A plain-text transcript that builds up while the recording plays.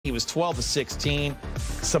He was 12 of 16.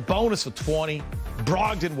 Sabonis with 20.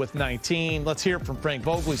 Brogdon with 19. Let's hear it from Frank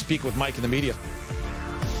Vogel. Speak with Mike in the media.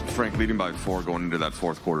 Frank, leading by 4 going into that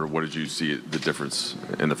fourth quarter, what did you see the difference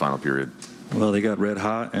in the final period? Well, they got red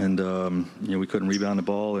hot, and we couldn't rebound the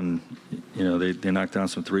ball, and they knocked down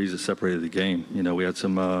some threes that separated the game. We had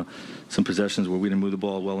some possessions where we didn't move the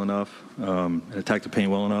ball well enough, and attack the paint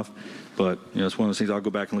well enough. But it's one of those things. I'll go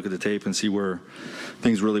back and look at the tape and see where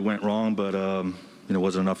things really went wrong, but it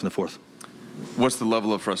wasn't enough in the fourth. What's the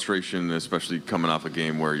level of frustration, especially coming off a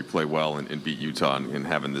game where you play well and beat Utah, and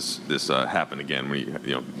having this happen again when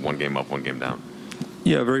you one game up, one game down?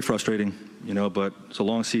 Yeah, very frustrating. But it's a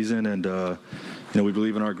long season, and we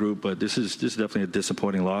believe in our group. But this is definitely a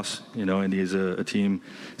disappointing loss. Indy is a team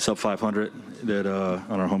sub 500 that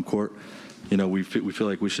on our home court. We feel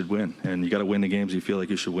like we should win, and you got to win the games you feel like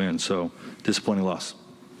you should win. So disappointing loss.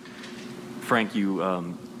 Frank, you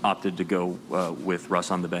opted to go with Russ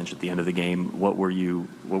on the bench at the end of the game. What were you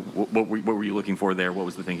looking for there? What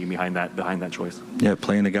was the thinking behind that choice? Yeah,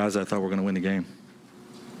 playing the guys I thought were going to win the game.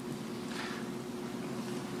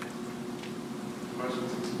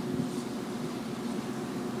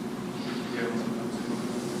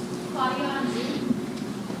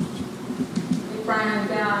 Brian,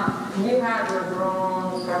 you had your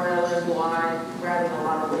drones, Carmelo, wide, grabbing a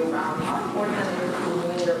lot of rebounds. How important is it to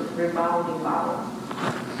win the rebounding battle?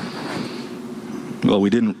 Well, we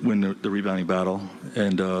didn't win the rebounding battle,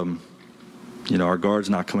 and our guards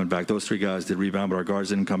not coming back. Those 3 guys did rebound, but our guards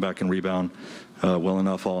didn't come back and rebound well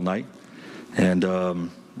enough all night. And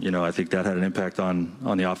I think that had an impact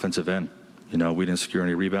on the offensive end. We didn't secure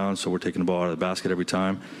any rebounds, so we're taking the ball out of the basket every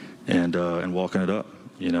time and walking it up.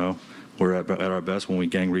 We're at our best when we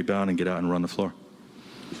gang rebound and get out and run the floor.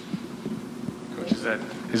 Coach,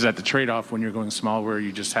 is that the trade-off when you're going small, where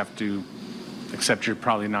you just have to accept you're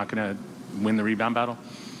probably not going to win the rebound battle?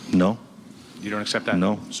 No. You don't accept that?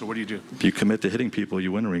 No. So what do you do? If you commit to hitting people,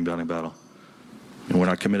 you win the rebounding battle. And we're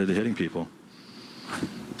not committed to hitting people.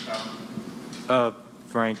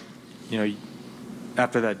 Frank,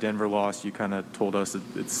 after that Denver loss, you kind of told us that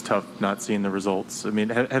it's tough not seeing the results. I mean,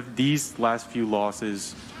 have these last few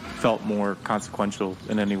losses felt more consequential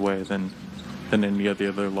in any way than any of the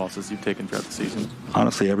other losses you've taken throughout the season?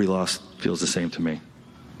 Honestly, every loss feels the same to me.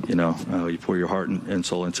 You pour your heart and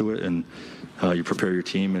soul into it, and you prepare your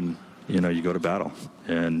team, and you go to battle.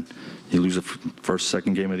 And you lose the first,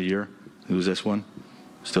 second game of the year, you lose this one,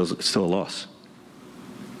 still a loss.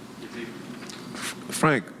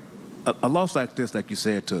 Frank, a loss like this, like you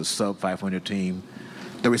said, to a sub-500 team,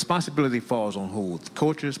 the responsibility falls on who?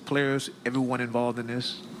 Coaches, players, everyone involved in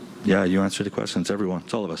this? Yeah, you answered the question. It's everyone.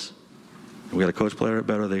 It's all of us. We got to coach player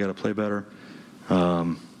better. They got to play better.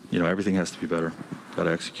 Everything has to be better. Got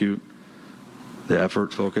to execute. The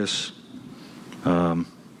effort, focus.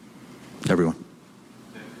 Everyone.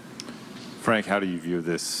 Frank, how do you view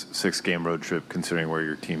this 6-game road trip, considering where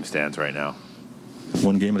your team stands right now?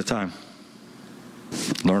 One game at a time.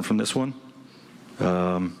 Learn from this one.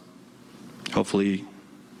 Hopefully,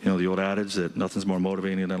 the old adage that nothing's more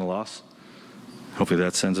motivating than a loss. Hopefully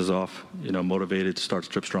that sends us off, motivated to start the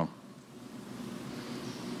trip strong.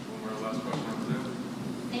 One more last question on Zoom.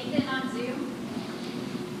 Nathan on Zoom.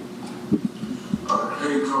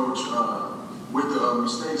 Hey, Coach. With the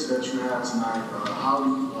mistakes that you had tonight, how do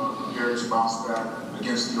you prepare to bounce back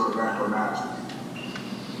against the Orlando Magic?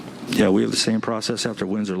 Yeah, we have the same process after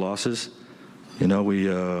wins or losses. We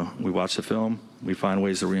watch the film. We find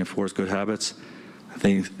ways to reinforce good habits. I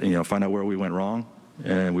think, find out where we went wrong.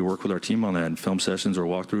 And we work with our team on that in film sessions or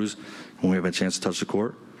walkthroughs when we have a chance to touch the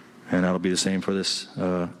court. And that'll be the same for this,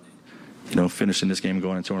 finishing this game and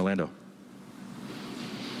going into Orlando.